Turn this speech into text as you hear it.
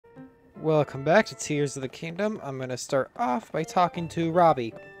Welcome back to Tears of the Kingdom. I'm going to start off by talking to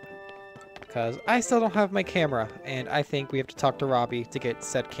Robbie. Because I still don't have my camera, and I think we have to talk to Robbie to get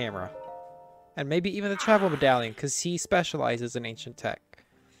said camera. And maybe even the travel medallion, because he specializes in ancient tech.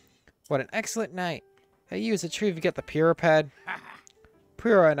 What an excellent night. Hey, you, is it true if you get the Pura pad?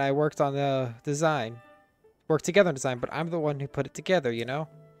 Pura and I worked on the design. Worked together on design, but I'm the one who put it together, you know?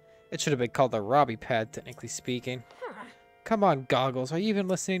 It should have been called the Robbie pad, technically speaking. Come on, Goggles, are you even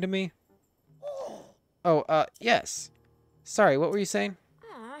listening to me? Oh, yes. Sorry, what were you saying?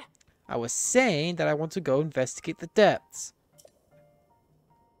 I was saying that I want to go investigate the depths.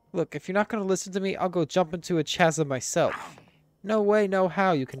 Look, if you're not going to listen to me, I'll go jump into a chasm myself. No way, no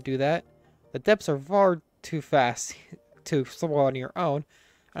how you can do that. The depths are far too fast to swallow on your own.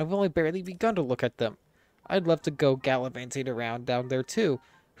 I've only barely begun to look at them. I'd love to go gallivanting around down there too.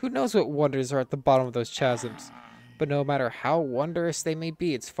 Who knows what wonders are at the bottom of those chasms. But no matter how wondrous they may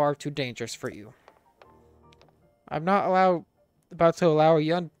be, it's far too dangerous for you. I'm not about to allow a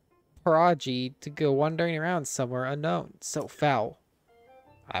young prodigy to go wandering around somewhere unknown. So foul.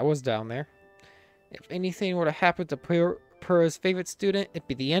 I was down there. If anything were to happen to Pura's favorite student, it'd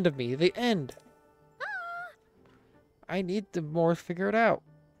be the end of me. The end. I need to more figure it out.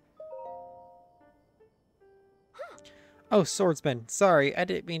 Oh, swordsman. Sorry, I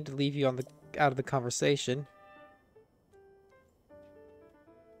didn't mean to leave you out of the conversation.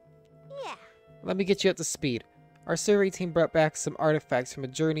 Yeah. Let me get you up to speed. Our survey team brought back some artifacts from a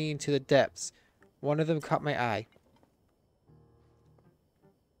journey into the depths. One of them caught my eye.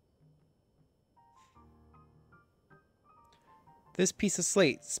 This piece of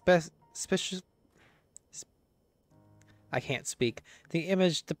slate, I can't speak. The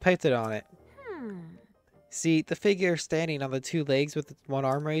image depicted on it. See, the figure standing on the two legs with one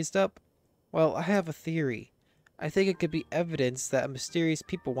arm raised up? Well, I have a theory. I think it could be evidence that a mysterious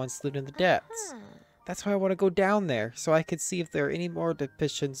people once lived in the depths. That's why I want to go down there, so I could see if there are any more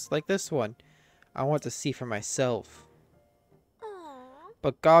depictions like this one. I want to see for myself.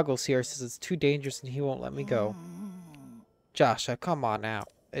 But Goggles here says it's too dangerous and he won't let me go. Joshua, come on now.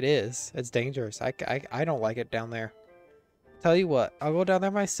 It is. It's dangerous. I don't like it down there. Tell you what, I'll go down there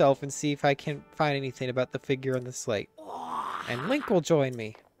myself and see if I can find anything about the figure on the slate. And Link will join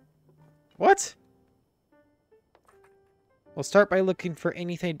me. What? We'll start by looking for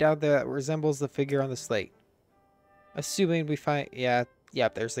anything down there that resembles the figure on the slate. Assuming we find... Yeah,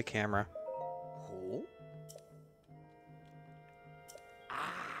 there's the camera.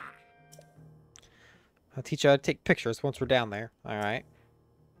 I'll teach you how to take pictures once we're down there. Alright.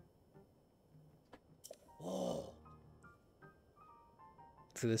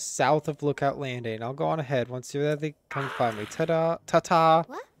 To the south of Lookout Landing. I'll go on ahead. Once you're there, they come find me. Ta-da! Ta-ta!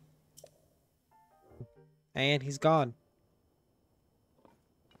 What? And he's gone.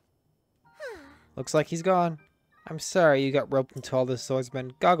 Looks like he's gone. I'm sorry you got roped into all this,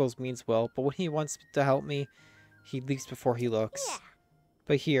 swordsman. Goggles means well, but when he wants to help me, he leaps before he looks. Yeah.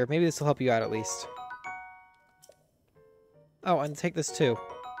 But here, maybe this will help you out at least. Oh, and take this too.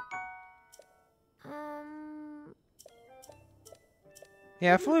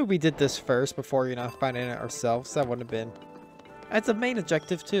 Yeah, if only we did this first before, you know, finding it ourselves, that wouldn't have been... That's a main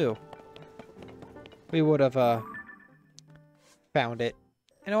objective too. We would have, found it.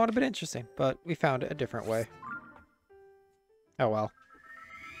 And it would have been interesting, but we found it a different way. Oh well.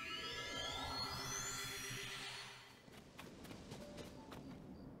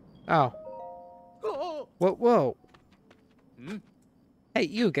 Oh. Whoa, whoa. Hey,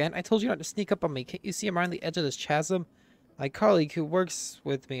 you again. I told you not to sneak up on me. Can't you see I'm around the edge of this chasm? My colleague who works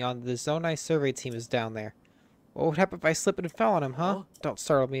with me on the Zonai survey team is down there. What would happen if I slipped and fell on him, huh? Don't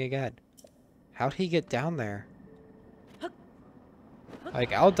startle me again. How'd he get down there?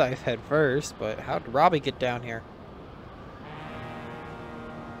 Like, I'll dive head first, but how'd Robbie get down here?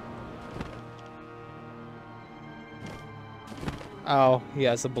 Oh, he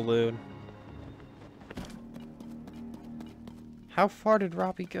has a balloon. How far did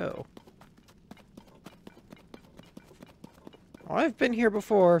Robbie go? Well, I've been here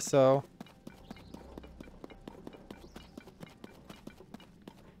before, so...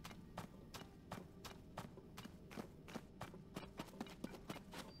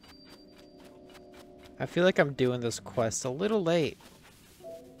 I feel like I'm doing this quest a little late.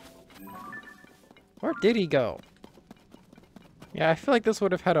 Where did he go? Yeah, I feel like this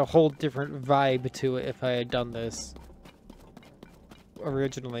would have had a whole different vibe to it if I had done this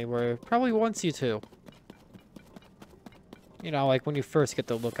originally, where it probably wants you to. You know, like when you first get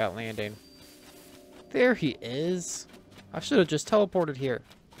to Lookout Landing. There he is. I should have just teleported here.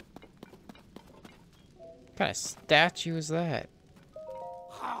 What kind of statue is that?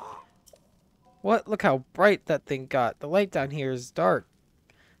 What? Look how bright that thing got. The light down here is dark.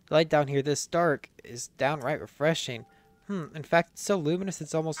 The light down here this dark is downright refreshing. In fact, it's so luminous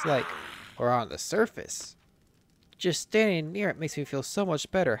it's almost like we're on the surface. Just standing near it makes me feel so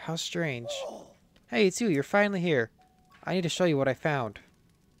much better. How strange. Hey, it's you. You're finally here. I need to show you what I found.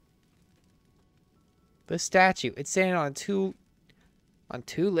 This statue. It's standing on two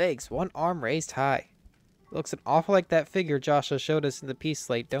legs, one arm raised high. It looks an awful like that figure Joshua showed us in the peace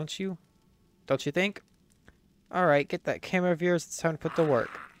slate, don't you? Don't you think? Alright, get that camera of yours. It's time to put to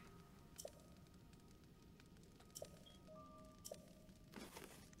work.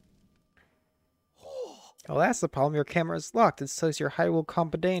 Well, that's the problem. Your camera is locked. It says your Hyrule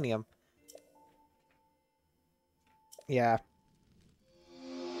Companium. Yeah.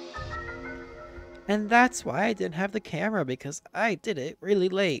 And that's why I didn't have the camera, because I did it really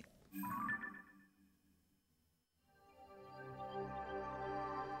late.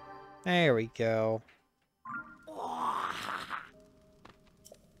 There we go.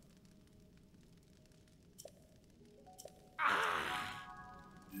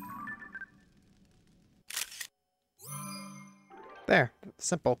 There.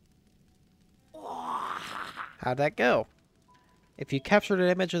 Simple. How'd that go? If you captured an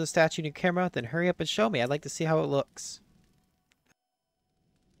image of the statue in your camera, then hurry up and show me. I'd like to see how it looks.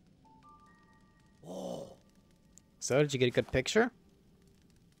 So, did you get a good picture?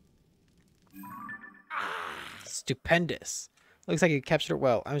 Stupendous. Looks like you captured it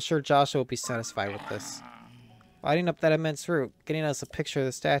well. I'm sure Joshua will be satisfied with this. Lighting up that immense route, getting us a picture of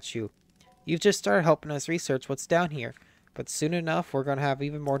the statue. You've just started helping us research what's down here, but soon enough we're going to have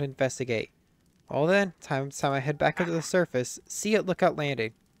even more to investigate. Well then, time I head back up to the surface. See you at Lookout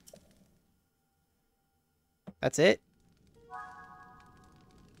Landing. That's it?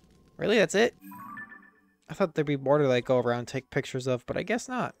 Really, that's it? I thought there'd be more to like go around and take pictures of, but I guess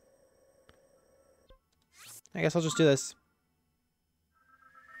not. I guess I'll just do this.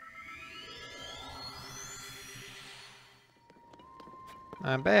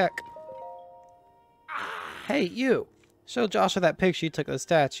 I'm back. Hey, you! Show Joshua that picture you took of the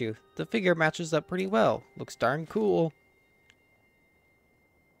statue. The figure matches up pretty well. Looks darn cool.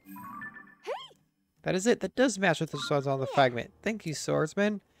 Hey! That is it. That does match with the swords on the fragment. Thank you,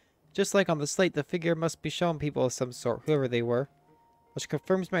 swordsman. Just like on the slate, the figure must be shown people of some sort, whoever they were. Which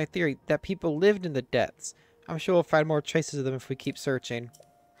confirms my theory that people lived in the depths. I'm sure we'll find more traces of them if we keep searching.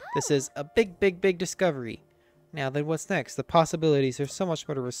 This is a big, big, big discovery. Now then, what's next? The possibilities. There's so much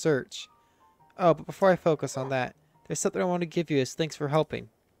more to research. Oh, but before I focus on that, there's something I want to give you as thanks for helping.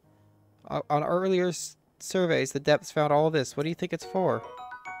 On earlier surveys, the depths found all this. What do you think it's for?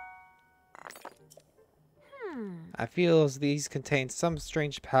 I feel as these contain some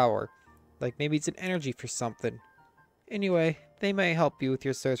strange power. Like maybe it's an energy for something. Anyway, they may help you with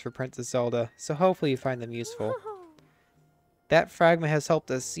your search for Princess Zelda, so hopefully you find them useful. That fragment has helped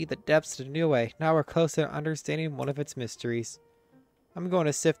us see the depths in a new way. Now we're close to understanding one of its mysteries. I'm going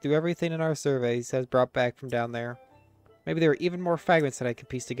to sift through everything in our surveys as brought back from down there. Maybe there are even more fragments that I can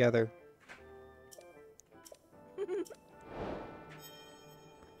piece together.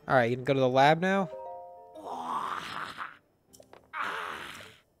 Alright, you can go to the lab now?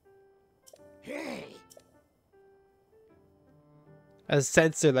 A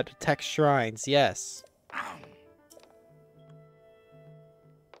sensor that detects shrines, yes.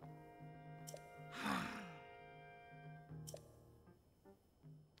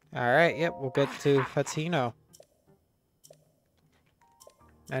 Alright, yep, we'll get to Fatino.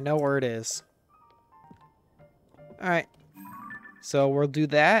 I know where it is. Alright. So we'll do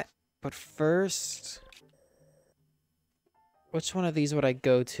that. But first, which one of these would I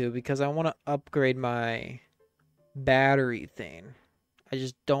go to? Because I want to upgrade my battery thing. I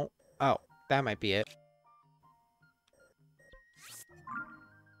just don't... Oh, that might be it.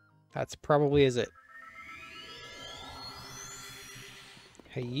 That's probably is it.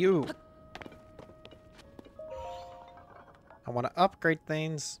 Hey, you. I want to upgrade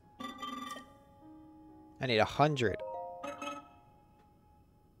things. I need 100.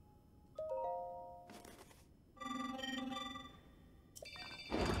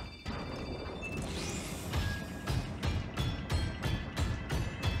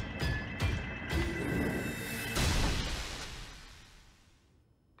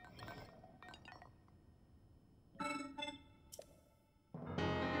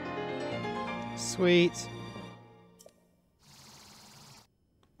 Sweet.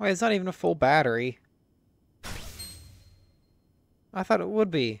 Wait, it's not even a full battery. I thought it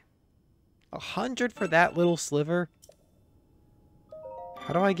would be. 100 for that little sliver?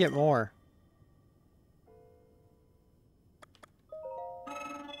 How do I get more?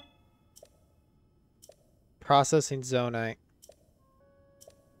 Processing zonite.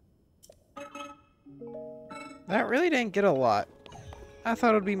 That really didn't get a lot. I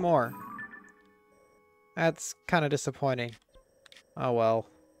thought it would be more. That's kind of disappointing. Oh well.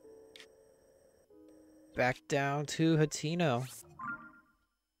 Back down to Hatino.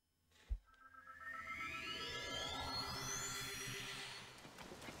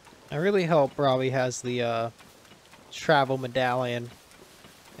 I really hope Robbie has the travel medallion.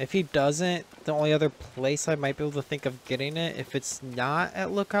 If he doesn't, the only other place I might be able to think of getting it, if it's not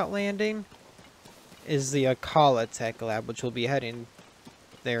at Lookout Landing, is the Akkala Tech Lab, which will be heading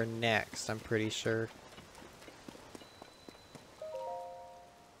there next, I'm pretty sure.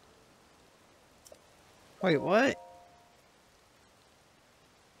 Wait, what?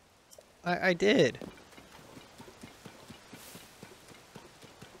 I did.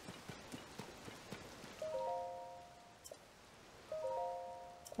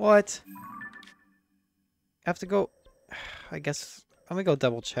 What? I have to go... I guess... I'm gonna go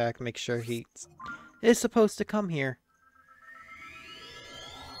double check, make sure he is supposed to come here.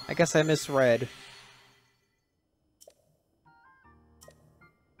 I guess I misread.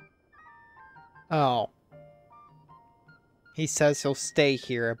 Oh. He says he'll stay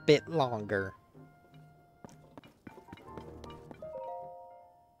here a bit longer.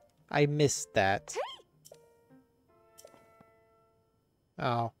 I missed that.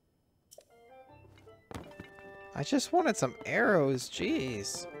 Oh. I just wanted some arrows,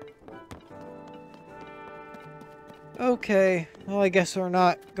 jeez. Okay, well I guess we're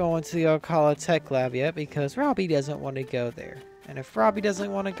not going to the Akkala Tech Lab yet because Robbie doesn't want to go there. And if Robbie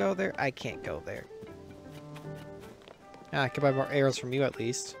doesn't want to go there, I can't go there. Ah, I can buy more arrows from you at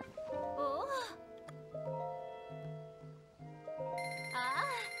least.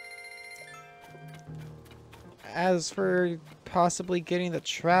 As for possibly getting the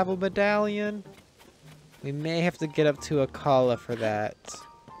travel medallion, we may have to get up to Akkala for that.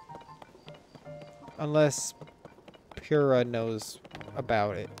 Unless Pura knows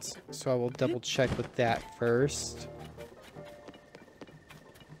about it. So I will double check with that first.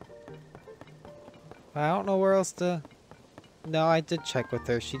 I don't know where else to... No, I did check with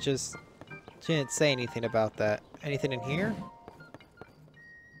her. She didn't say anything about that. Anything in here?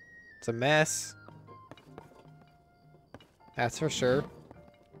 It's a mess. That's for sure.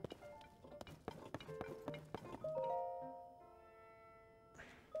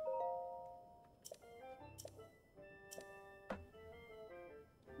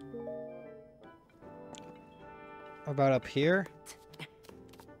 What about up here?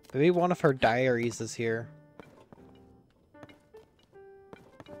 Maybe one of her diaries is here.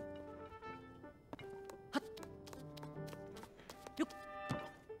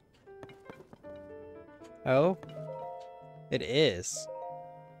 Oh? It is.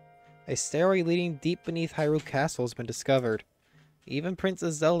 A stairway leading deep beneath Hyrule Castle has been discovered. Even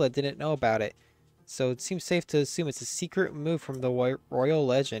Princess Zelda didn't know about it, so it seems safe to assume it's a secret move from the royal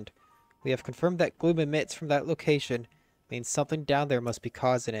legend. We have confirmed that gloom emits from that location, means something down there must be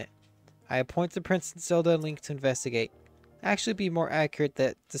causing it. I appointed Princess Zelda and Link to investigate. Actually, be more accurate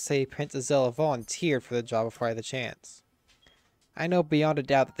to say Princess Zelda volunteered for the job before I had the chance. I know beyond a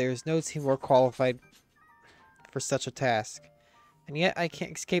doubt that there is no team more qualified for such a task, and yet I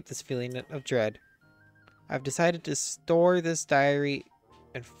can't escape this feeling of dread. I've decided to store this diary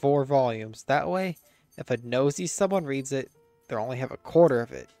in 4 volumes. That way, if a nosy someone reads it, they'll only have a quarter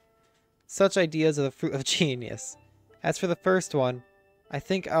of it. Such ideas are the fruit of genius. As for the first one, I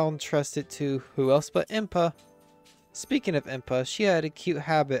think I'll entrust it to who else but Impa. Speaking of Impa, she had a cute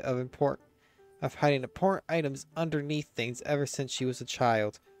habit of hiding important items underneath things ever since she was a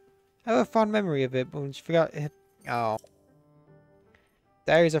child. I have a fond memory of it, but when she forgot it... Oh.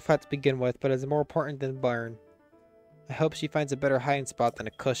 Diaries are flat to begin with, but it's more important than burn. I hope she finds a better hiding spot than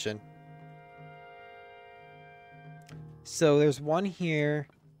a cushion. So there's one here,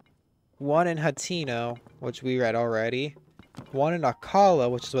 one in Hatino, which we read already, one in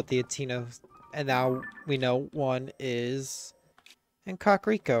Akkala, which is what the Hatino, and now we know one is in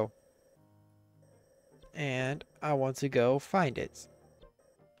Kakariko. And I want to go find it.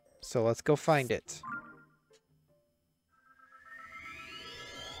 So let's go find it.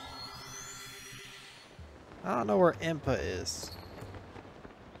 I don't know where Impa is.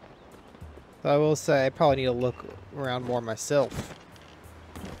 But I will say I probably need to look around more myself.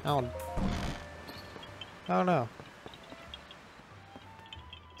 I don't know.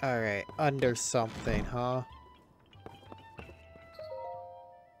 Alright, under something, huh?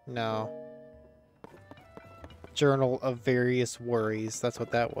 No. Journal of Various Worries. That's what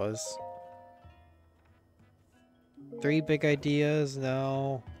that was. 3 big ideas?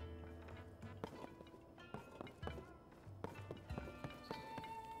 No.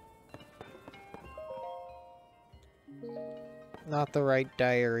 not the right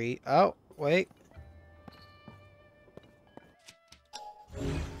diary. Oh, wait.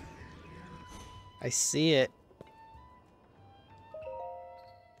 I see it.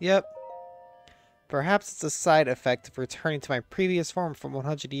 Yep. Perhaps it's a side effect of returning to my previous form from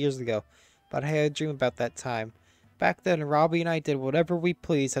 100 years ago, but I had a dream about that time. Back then, Robbie and I did whatever we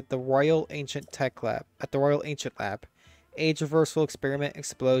pleased at the Royal Ancient Tech Lab. Age reversal experiment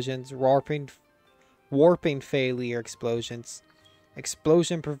explosions, warping failure explosions,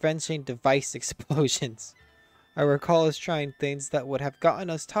 explosion prevention device explosions. I recall us trying things that would have gotten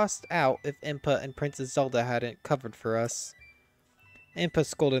us tossed out if Impa and Princess Zelda hadn't covered for us. Impa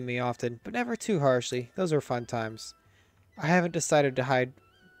scolded me often, but never too harshly. Those were fun times. I haven't decided to hide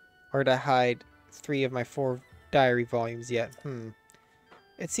 3 of my 4 diary volumes yet.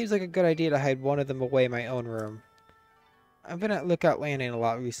 It seems like a good idea to hide one of them away in my own room. I've been at Lookout Landing a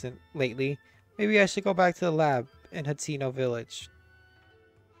lot lately. Maybe I should go back to the lab in Hateno Village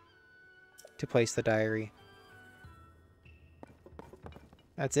to place the diary.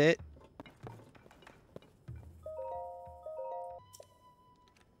 That's it.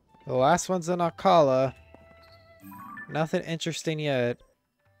 The last one's in Akkala. Nothing interesting yet.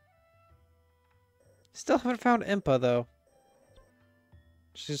 Still haven't found Impa though.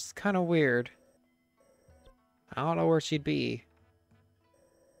 She's kind of weird. I don't know where she'd be.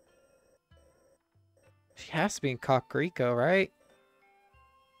 She has to be in Kakariko, right?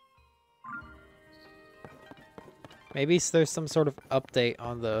 Maybe there's some sort of update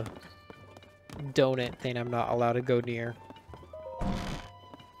on the donut thing I'm not allowed to go near.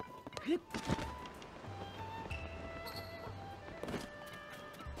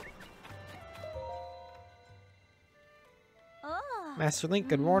 Master Link,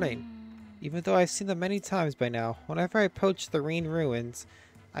 good morning. Even though I've seen them many times by now, whenever I approach the Reen ruins,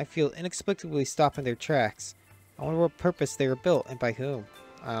 I feel inexplicably stopped in their tracks. I wonder what purpose they were built and by whom.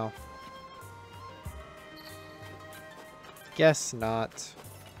 Oh. Guess not.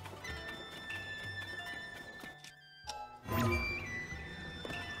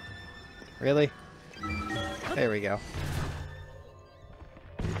 Really? There we go.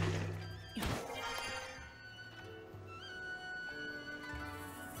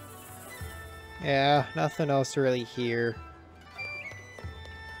 Yeah, nothing else really here.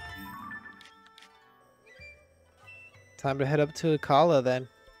 Time to head up to Akkala then.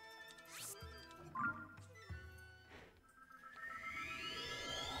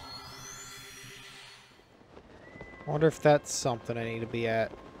 Wonder if that's something I need to be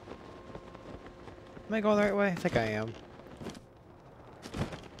at. Am I going the right way? I think I am.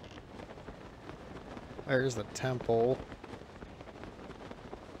 There's the temple.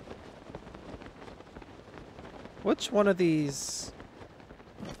 Which one of these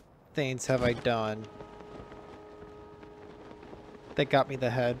things have I done that got me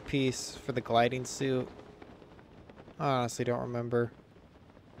the headpiece for the gliding suit? I honestly don't remember.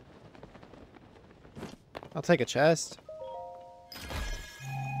 I'll take a chest.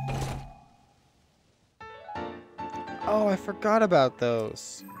 Oh, I forgot about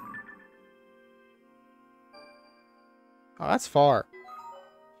those. Oh, that's far.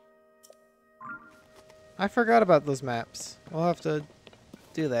 I forgot about those maps. We'll have to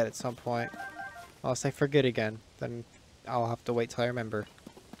do that at some point. Unless I forget again, then I'll have to wait till I remember.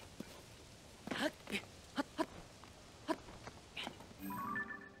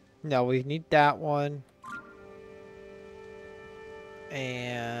 No, we need that one.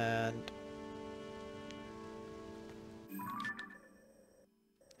 And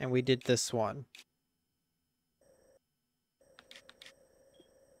we did this one.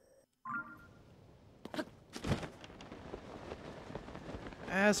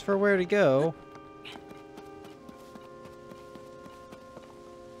 As for where to go,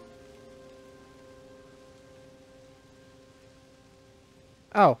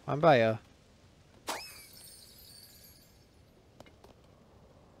 oh, I'm by a...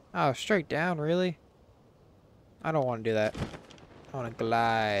 Oh, straight down, really? I don't want to do that. I want to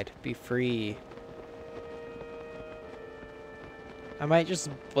glide, be free. I might just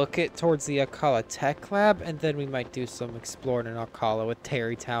book it towards the Akkala Tech Lab, and then we might do some exploring in Akkala with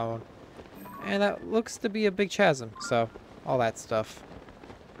Terrytown. And that looks to be a big chasm, so all that stuff.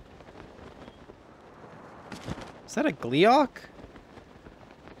 Is that a Gleeok?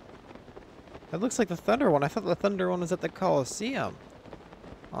 That looks like the Thunder one. I thought the Thunder one was at the Coliseum.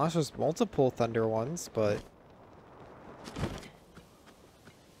 Oh, there's just multiple Thunder ones, but...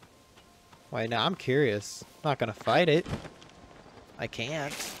 Wait, now I'm curious. I'm not gonna fight it. I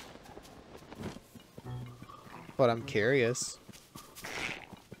can't. But I'm curious.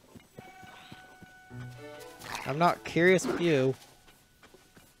 I'm not curious with you.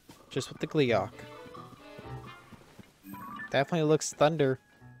 Just with the Gleeok. Definitely looks thunder.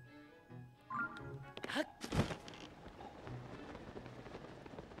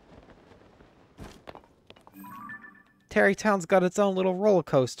 Terrytown's got its own little roller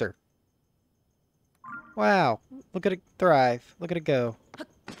coaster. Wow, look at it thrive. Look at it go.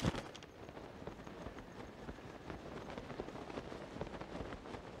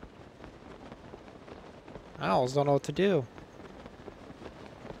 I almost don't know what to do.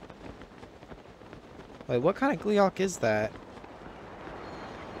 Wait, what kind of Gleeok is that?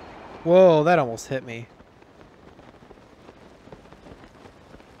 Whoa, that almost hit me.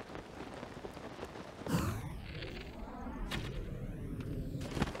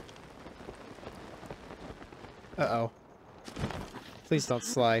 Uh-oh. Please don't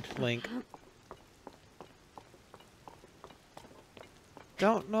slide, Link.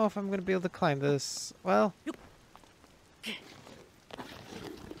 Don't know if I'm going to be able to climb this. Well...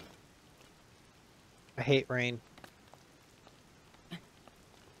 I hate rain.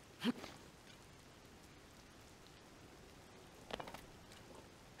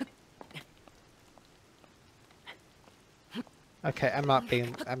 Okay, I'm not.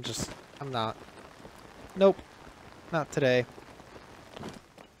 Nope. Not today.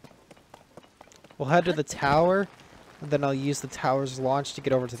 We'll head to the tower, and then I'll use the tower's launch to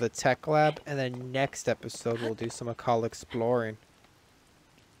get over to the tech lab, and then next episode we'll do some Akkala exploring.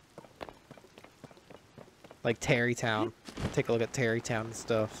 Like Terrytown. Take a look at Terrytown and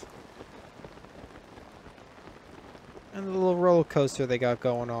stuff. And the little roller coaster they got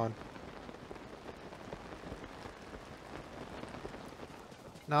going on.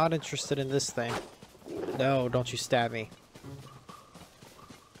 Not interested in this thing. No, don't you stab me.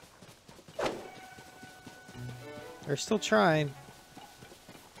 They're still trying.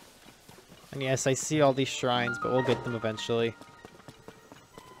 And yes, I see all these shrines, but we'll get them eventually.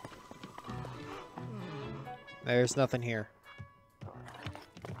 There's nothing here.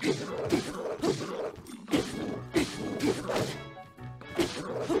 It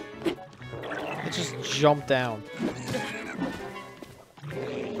just jumped down.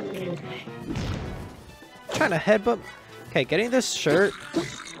 Trying to headbutt. Okay, getting this shirt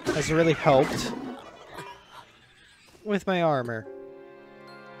has really helped with my armor.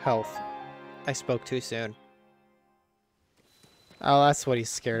 Health. I spoke too soon. Oh, that's what he's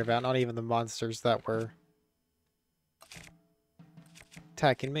scared about. Not even the monsters that were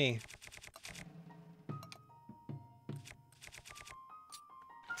attacking me.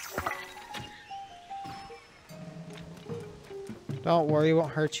 Don't worry, it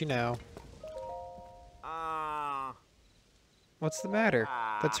won't hurt you now. What's the matter?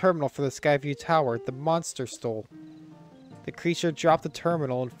 The terminal for the Skyview Tower, the monster stole. The creature dropped the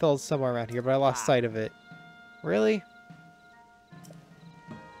terminal and fell somewhere around here, but I lost sight of it. Really?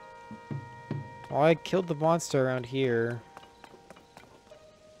 Well, I killed the monster around here.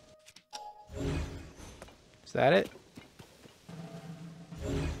 Is that it?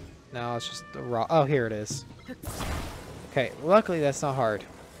 No, it's just a rock. Oh, here it is. Okay, luckily that's not hard.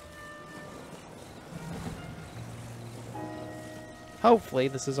 Hopefully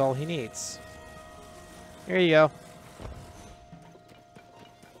this is all he needs. Here you go.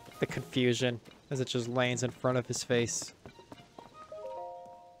 The confusion as it just lands in front of his face.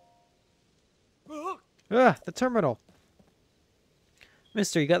 Ah, the terminal.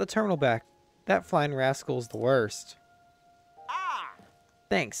 Mister, you got the terminal back. That flying rascal's the worst.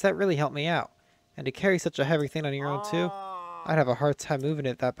 Thanks, that really helped me out. And to carry such a heavy thing on your own too, I'd have a hard time moving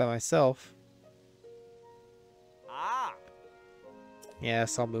it that by myself.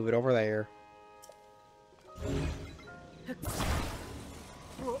 Yes, I'll move it over there.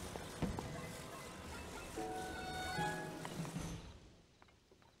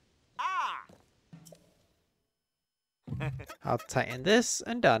 I'll tighten this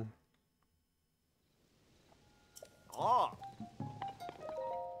and done.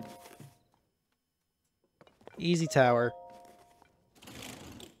 Easy tower.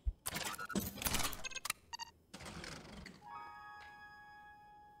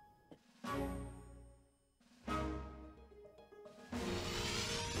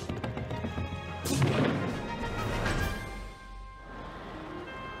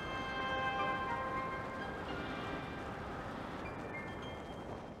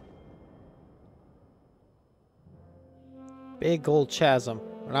 Big gold chasm.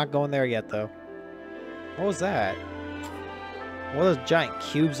 We're not going there yet, though. What was that? What are those giant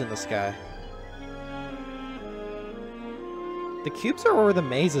cubes in the sky? The cubes are where the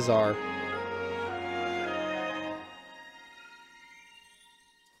mazes are.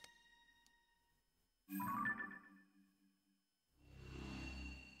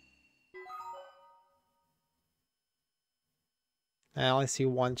 I only see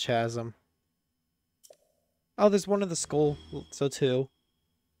one chasm. Oh, there's one in the skull, so two.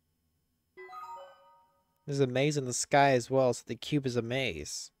 There's a maze in the sky as well, so the cube is a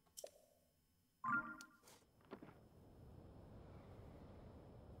maze.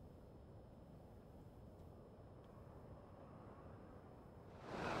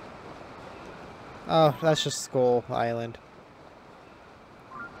 Oh, that's just Skull Island.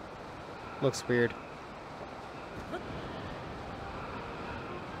 Looks weird.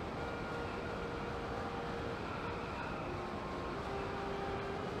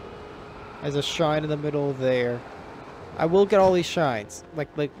 There's a shrine in the middle there. I will get all these shrines.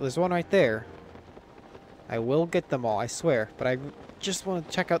 Like there's one right there. I will get them all, I swear. But I just want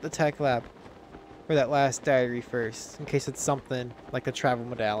to check out the tech lab for that last diary first, in case it's something like the travel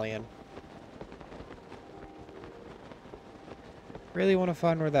medallion. Really want to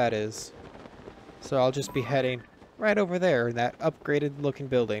find where that is. So I'll just be heading right over there in that upgraded looking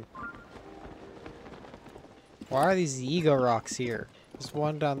building. Why are these ego rocks here? There's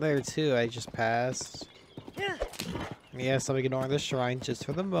one down there too I just passed. Yes, I'll be ignoring this shrine just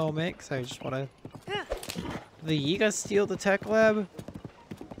for the moment, because I just want to... Did the Yiga steal the tech lab?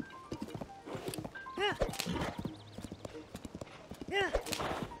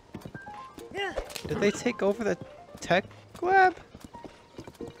 Did they take over the tech lab?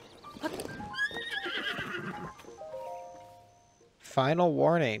 Final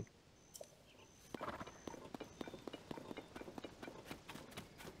warning.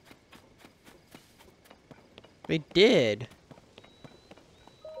 They did.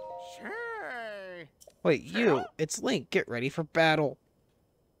 Sure. Wait, you. It's Link. Get ready for battle.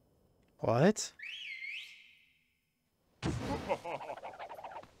 What?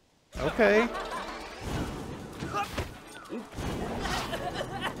 Okay.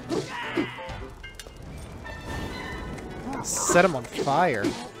 Set him on fire.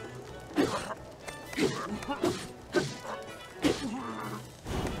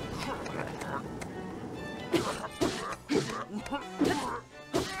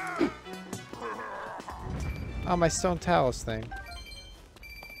 Oh, my stone talus thing.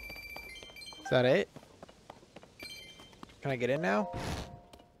 Is that it? Can I get in now?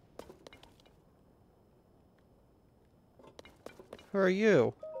 Who are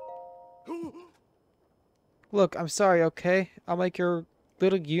you? Look, I'm sorry, okay? I'll make your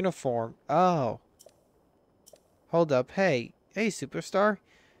little uniform. Oh. Hold up. Hey, superstar.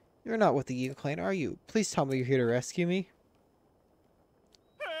 You're not with the Eagle Clan, are you? Please tell me you're here to rescue me.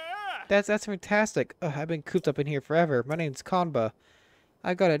 That's fantastic. Ugh, I've been cooped up in here forever. My name's Kanba.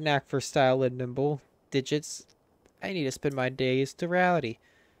 I've got a knack for style and nimble digits. I need to spend my days to reality.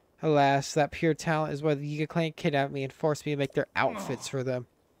 Alas, that pure talent is why the Yiga Clan kidnapped me and forced me to make their outfits for them.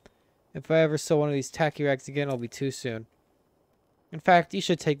 If I ever saw one of these tacky rags again, it'll be too soon. In fact, you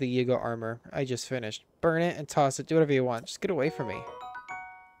should take the Yiga armor I just finished. Burn it and toss it. Do whatever you want. Just get away from me.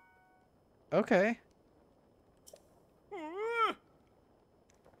 Okay.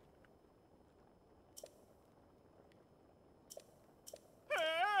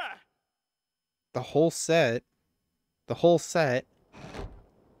 The whole set. The whole set.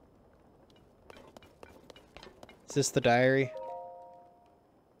 Is this the diary?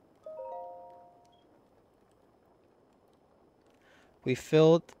 We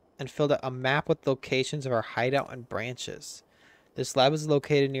filled out a map with locations of our hideout and branches. This lab is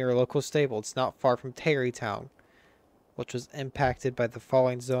located near a local stable. It's not far from Terrytown, which was impacted by the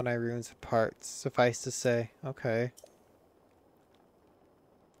falling Zonai ruins of parts. Suffice to say. Okay.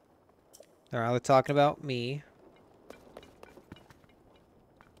 Now they're talking about me.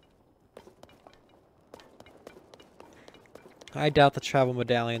 I doubt the travel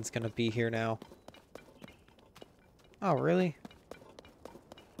medallion's gonna be here now. Oh, really?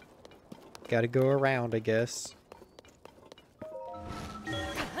 Gotta go around, I guess.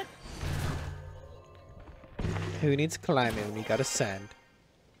 Who needs climbing when you gotta sand?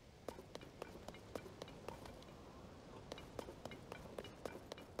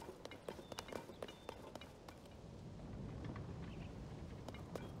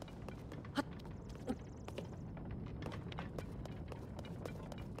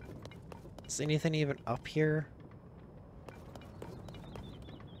 Is anything even up here?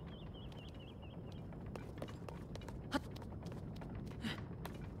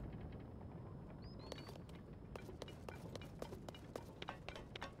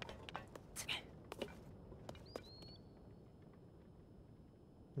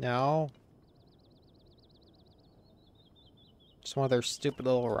 No. Just one of their stupid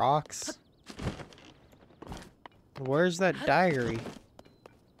little rocks. Where's that diary?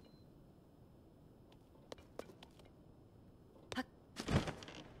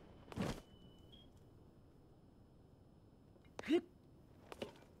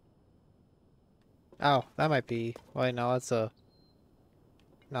 Oh, that might be... Wait, no, that's a...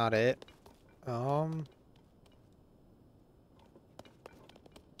 Not it.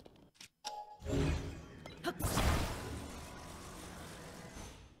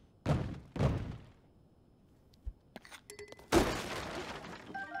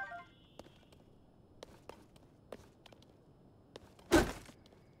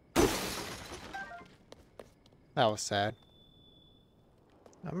 That was sad.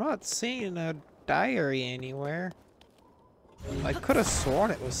 I'm not seeing a diary anywhere. I could have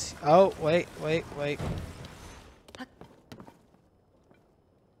sworn it was... Oh, wait.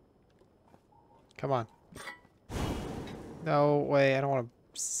 Come on. No way, I don't want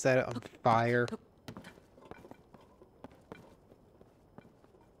to set it on fire.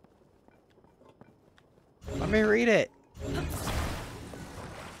 Let me read it.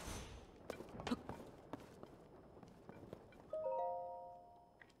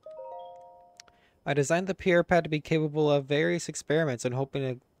 I designed the PR pad to be capable of various experiments and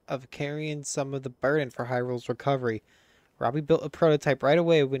of carrying some of the burden for Hyrule's recovery. Robbie built a prototype right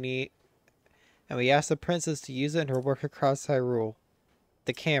away and we asked the princess to use it in her work across Hyrule.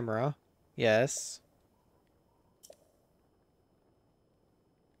 The camera. Yes.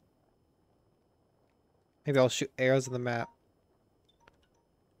 Maybe I'll shoot arrows on the map.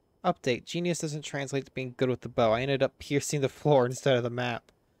 Update. Genius doesn't translate to being good with the bow. I ended up piercing the floor instead of the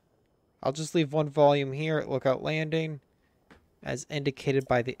map. I'll just leave one volume here at Lookout Landing, as indicated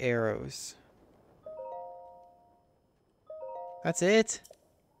by the arrows. That's it?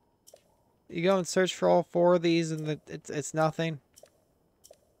 You go and search for all 4 of these and it's nothing?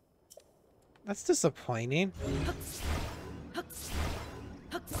 That's disappointing.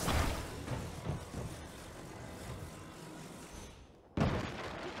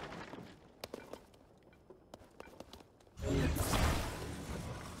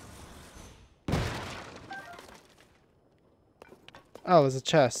 Oh, there's a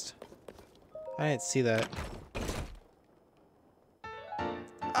chest. I didn't see that.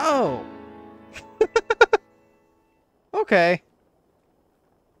 Oh! Okay.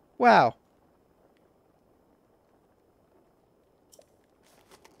 Wow.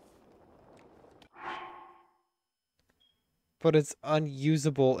 But it's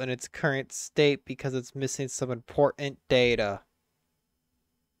unusable in its current state because it's missing some important data.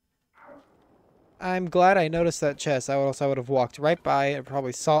 I'm glad I noticed that chest, else I would have walked right by it and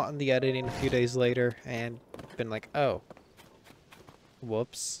probably saw it in the editing a few days later and been like, oh.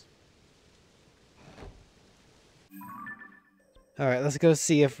 Whoops. Alright, let's go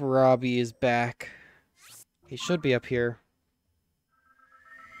see if Robbie is back. He should be up here.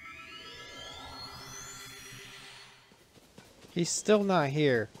 He's still not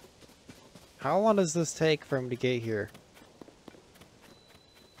here. How long does this take for him to get here?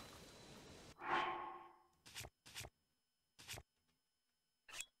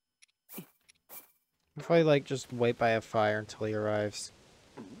 If I, like, just wait by a fire until he arrives.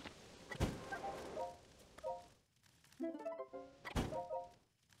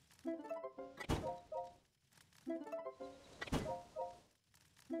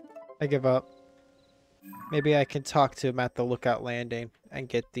 I give up. Maybe I can talk to him at the Lookout Landing and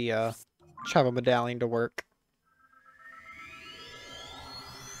get the, travel medallion to work.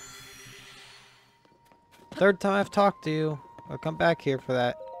 Third time I've talked to you. I'll come back here for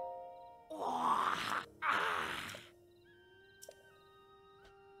that.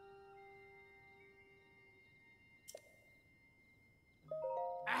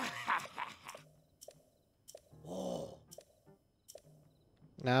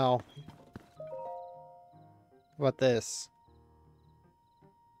 Now, what this?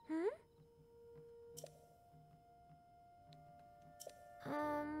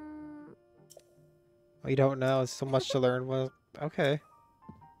 We don't know. It's so much to learn. Well, okay.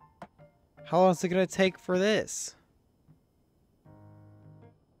 How long is it gonna take for this?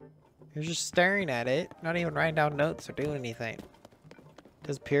 You're just staring at it, not even writing down notes or doing anything.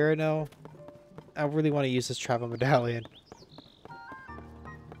 Does Pyrrha know? I really want to use this travel medallion.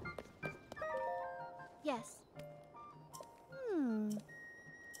 Yes.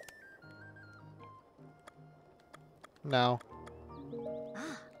 No.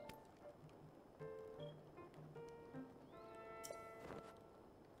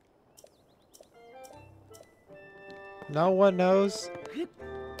 No one knows?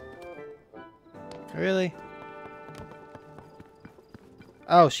 Really?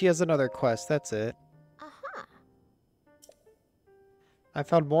 Oh, she has another quest. That's it. I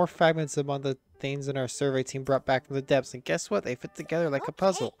found more fragments among the things in our survey team brought back from the depths, and guess what? They fit together like a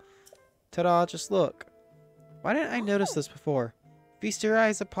puzzle. Ta-da, just look. Why didn't I notice this before? Feast your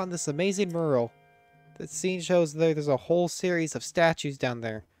eyes upon this amazing mural. The scene shows there's a whole series of statues down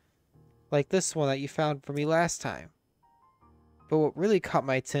there. Like this one that you found for me last time. But what really caught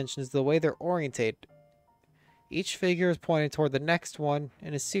my attention is the way they're oriented. Each figure is pointing toward the next one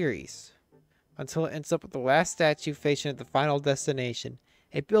in a series, until it ends up with the last statue facing at the final destination,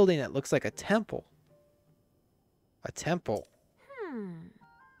 a building that looks like a temple. A temple.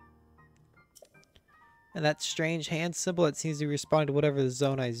 And that strange hand symbol that seems to respond to whatever the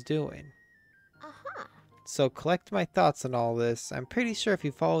Zonai is doing. So collect my thoughts on all this. I'm pretty sure if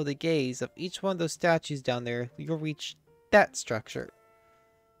you follow the gaze of each one of those statues down there, you'll reach that structure.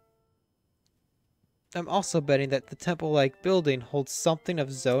 I'm also betting that the temple-like building holds something of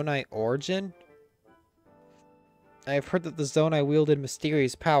Zonai origin. I have heard that the Zonai wielded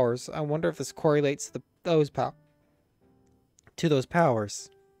mysterious powers. I wonder if this correlates to those powers.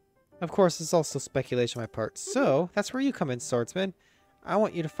 Of course, it's also speculation on my part. So, that's where you come in, swordsman. I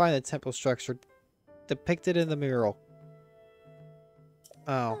want you to find the temple structure depicted in the mural.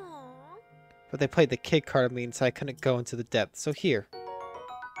 Oh. But they played the kid card on me, so I couldn't go into the depth. So here.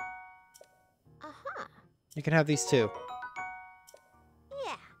 You can have these too.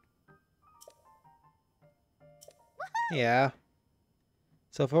 Yeah.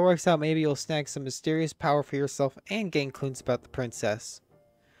 So if it works out, maybe you'll snag some mysterious power for yourself and gain clues about the princess.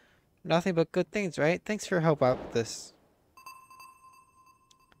 Nothing but good things, right? Thanks for your help out with this.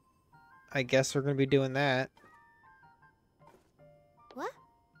 I guess we're going to be doing that. What?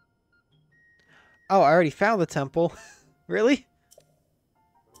 Oh, I already found the temple. Really?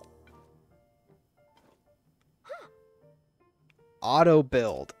 Auto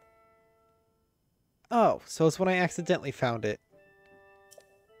build. Oh, so it's when I accidentally found it.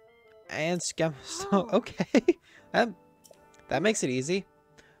 And scam. So, okay. That makes it easy.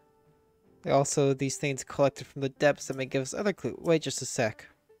 These things collected from the depths that may give us other clues. Wait just a sec.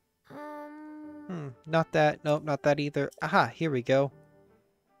 Not that. Nope, not that either. Aha, here we go.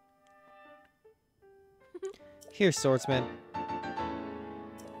 Here, swordsman.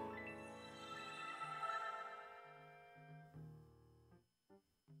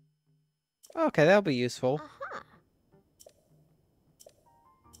 Okay, that'll be useful.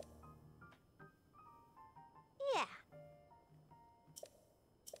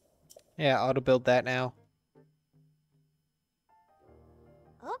 Yeah, auto build that now.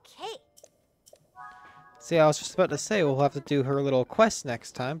 Okay. See, I was just about to say we'll have to do her little quest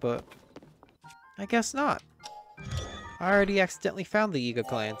next time, but I guess not. I already accidentally found the Yiga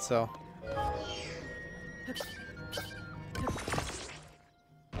clan, so.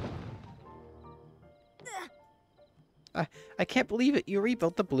 I can't believe it. You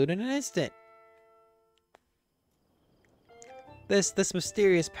rebuilt the balloon in an instant. This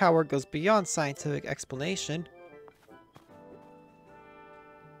mysterious power goes beyond scientific explanation.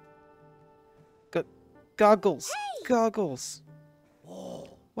 Goggles! Hey! Goggles!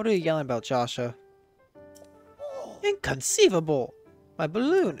 What are you yelling about, Joshua? Inconceivable! My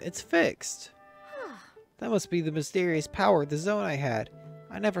balloon, it's fixed. That must be the mysterious power the zone I had.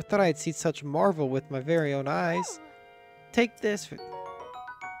 I never thought I'd see such marvel with my very own eyes. Take this.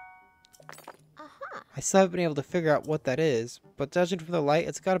 I still haven't been able to figure out what that is, but judging from the light,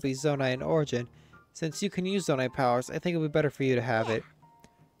 it's gotta be Zonai in origin. Since you can use Zonai powers, I think it'll be better for you to have it.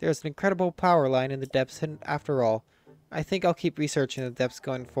 There's an incredible power line in the depths hidden after all. I think I'll keep researching the depths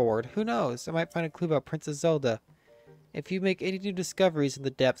going forward. Who knows? I might find a clue about Princess Zelda. If you make any new discoveries in the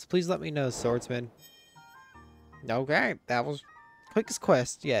depths, please let me know, swordsman. Okay, that was quickest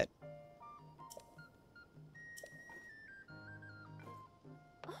quest yet.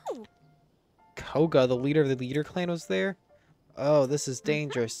 Oh. Koga, the leader of the leader clan, was there? Oh, this is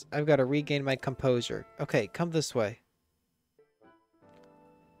dangerous. I've got to regain my composure. Okay, come this way.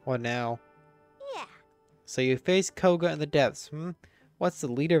 What now? Yeah. So you face Koga in the depths, What's the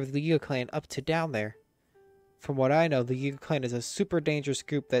leader of the Yiga clan up to down there? From what I know, the Yiga clan is a super dangerous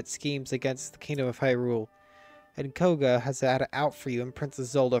group that schemes against the Kingdom of Hyrule. And Koga has had it out for you and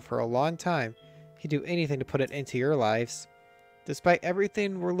Princess Zelda for a long time. He'd do anything to put it into your lives. Despite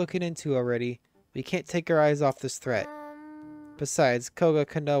everything we're looking into already, we can't take our eyes off this threat. Besides, Koga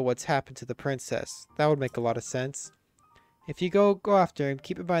can know what's happened to the princess. That would make a lot of sense. If you go after him,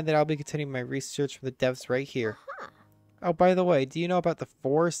 keep in mind that I'll be continuing my research from the depths right here. Oh, by the way, do you know about the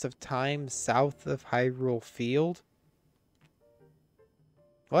Forest of Time south of Hyrule Field?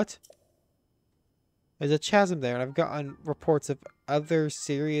 What? There's a chasm there, and I've gotten reports of other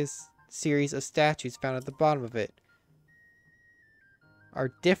series of statues found at the bottom of it.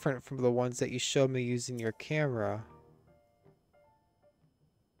 Are different from the ones that you showed me using your camera.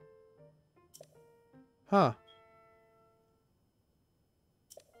 Huh.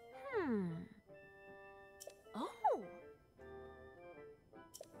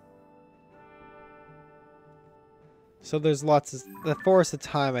 So there's lots of... The Forest of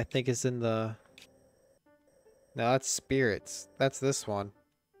Time, I think, is in the... No, that's Spirits. That's this one.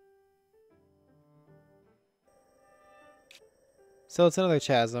 So it's another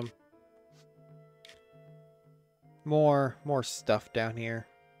chasm. More stuff down here.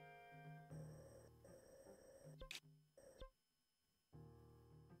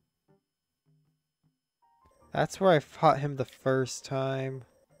 That's where I fought him the first time.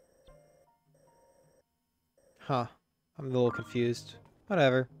 Huh. I'm a little confused.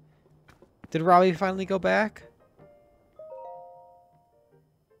 Whatever. Did Robbie finally go back?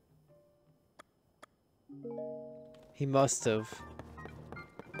 He must have.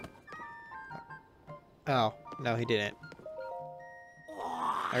 Oh, no he didn't.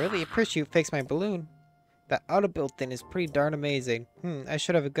 I really appreciate you fixed my balloon. That auto-build thing is pretty darn amazing. I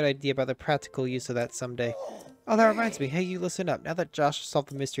should have a good idea about the practical use of that someday. Oh, that reminds me. Hey, you listen up. Now that Josh has solved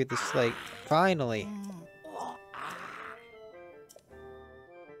the mystery of the slate. Finally.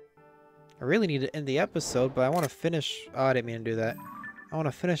 I really need to end the episode, but I want to finish... Oh, I didn't mean to do that. I want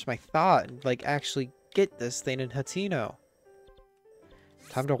to finish my thought and, like, actually get this thing in Hateno.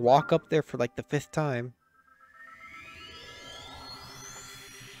 Time to walk up there for, like, the 5th time.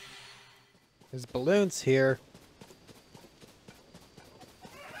 There's balloons here.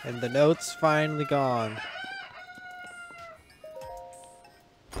 And the note's finally gone.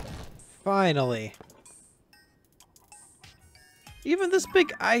 Finally. Even this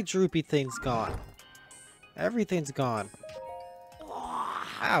big eye droopy thing's gone. Everything's gone.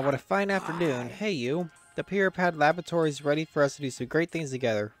 Ah, what a fine afternoon. Hey you. The Pure Pad Laboratory is ready for us to do some great things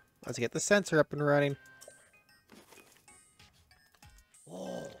together. Let's get the sensor up and running.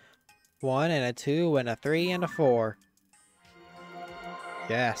 1 and a 2 and a 3 and a 4.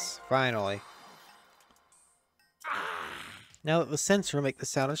 Yes, finally. Now that the sensor will make the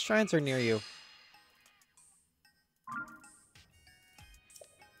sound as shrines are near you.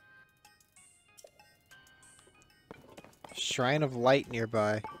 Shrine of Light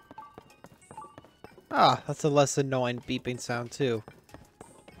nearby. Ah, that's a less annoying beeping sound too.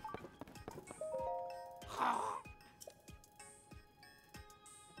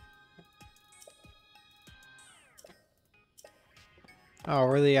 Oh,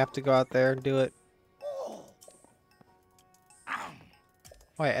 really have to go out there and do it?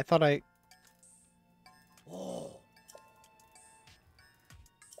 Wait, I thought I...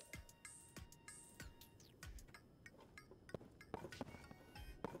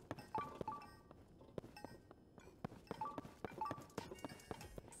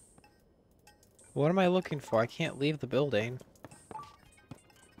 What am I looking for? I can't leave the building.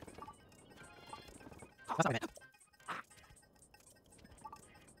 That's not what I meant.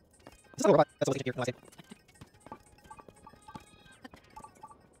 This is a robot. That's what we can hear.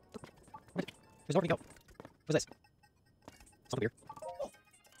 Where's nobody go? What's this? Something weird.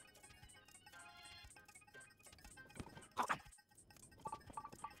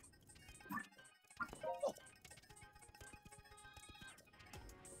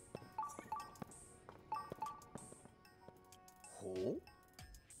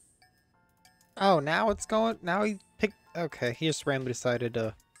 Oh, now it's going... Now he picked... Okay, he just randomly decided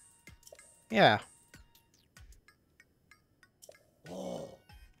to... Yeah.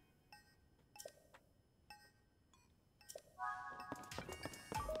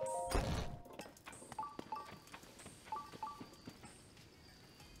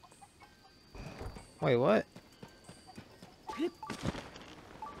 Wait, what?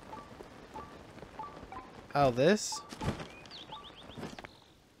 Oh, this?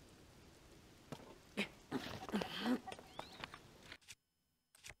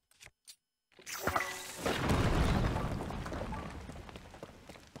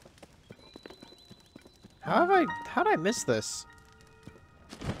 How did I miss this?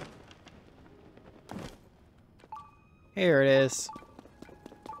 Here it is.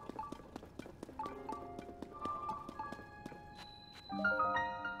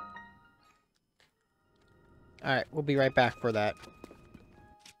 Alright, we'll be right back for that.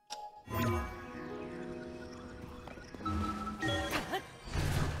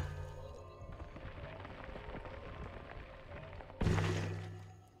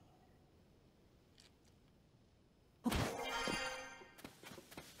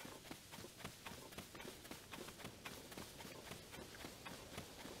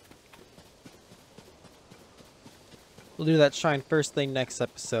 We'll do that shrine first thing next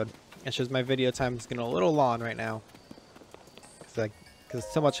episode. It's just my video time is getting a little long right now. Because there's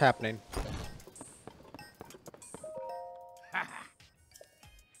so much happening.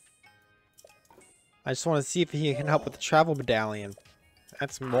 I just want to see if he can help with the travel medallion.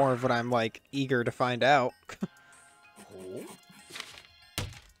 That's more of what I'm, like, eager to find out.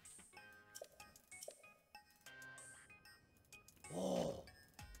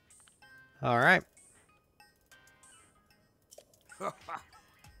 Alright.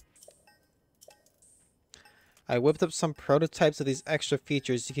 I whipped up some prototypes of these extra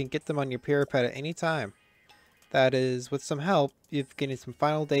features. You can get them on your pyramid at any time. That is, with some help, you've gained some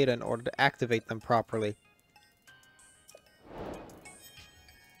final data in order to activate them properly.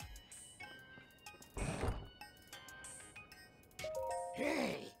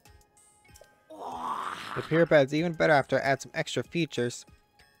 The pyramid's even better after I add some extra features.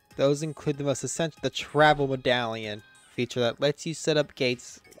 Those include the most essential, the travel medallion feature that lets you set up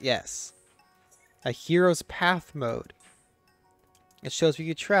gates. Yes. A hero's path mode. It shows where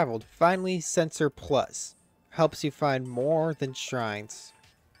you traveled. Finally, Sensor Plus. Helps you find more than shrines.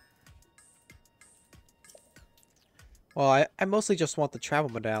 Well, I mostly just want the travel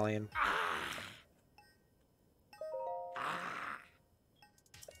medallion.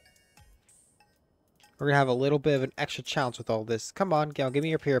 We're gonna have a little bit of an extra challenge with all this. Come on, Gal, give me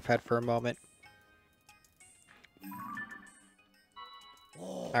your pyramid for a moment.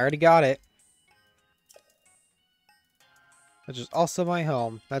 I already got it. Which is also my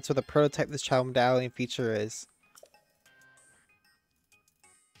home. That's where the prototype of this travel medallion feature is.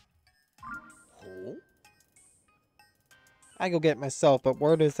 I go get it myself, but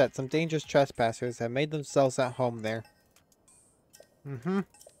word is that some dangerous trespassers have made themselves at home there.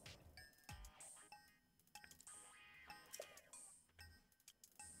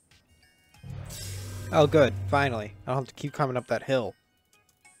 Oh good, finally. I don't have to keep coming up that hill.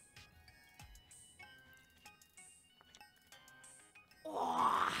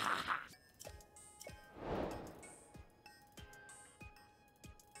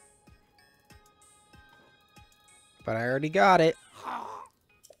 But I already got it.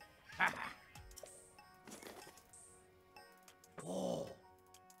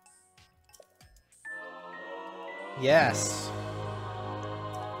 Yes.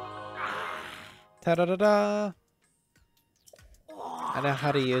 Ta-da-da-da. I know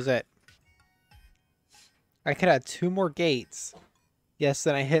how to use it. I could add 2 more gates. Yes,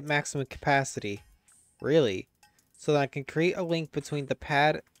 then I hit maximum capacity. Really? So that I can create a link between the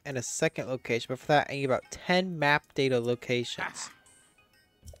pad and a second location. But for that, I need about 10 map data locations.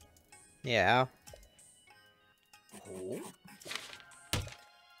 Yeah.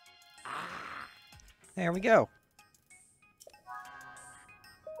 There we go.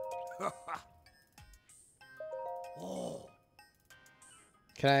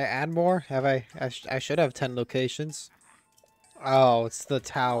 Can I add more? Have I should have 10 locations. Oh, it's the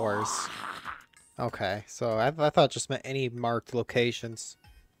towers. Okay, so I thought it just meant any marked locations.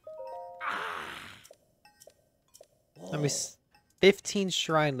 Let me 15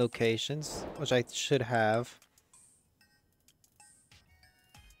 shrine locations, which I should have.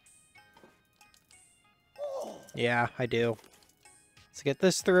 Yeah, I do. Let's get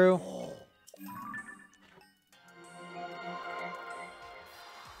this through.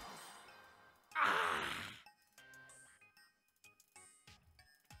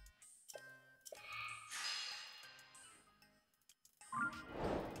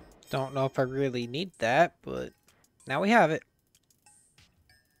 Don't know if I really need that, but now we have it.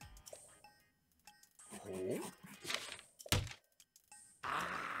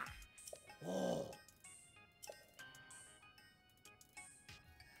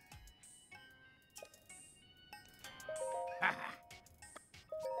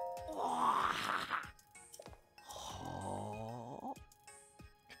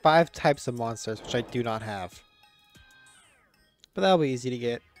 Five types of monsters, which I do not have. But that'll be easy to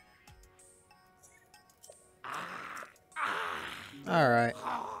get. Alright.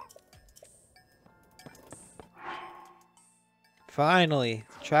 Finally,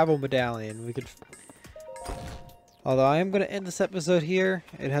 travel medallion. We could. Although I am going to end this episode here.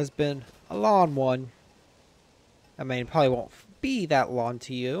 It has been a long one. I mean, it probably won't be that long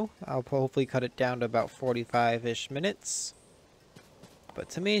to you. I'll hopefully cut it down to about 45-ish minutes. But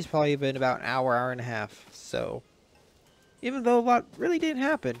to me, it's probably been about an hour, hour and a half. So, even though a lot really didn't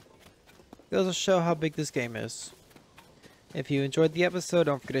happen, it goes to show how big this game is. If you enjoyed the episode,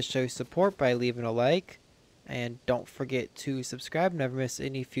 don't forget to show your support by leaving a like. And don't forget to subscribe, never miss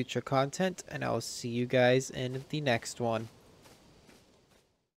any future content. And I will see you guys in the next one.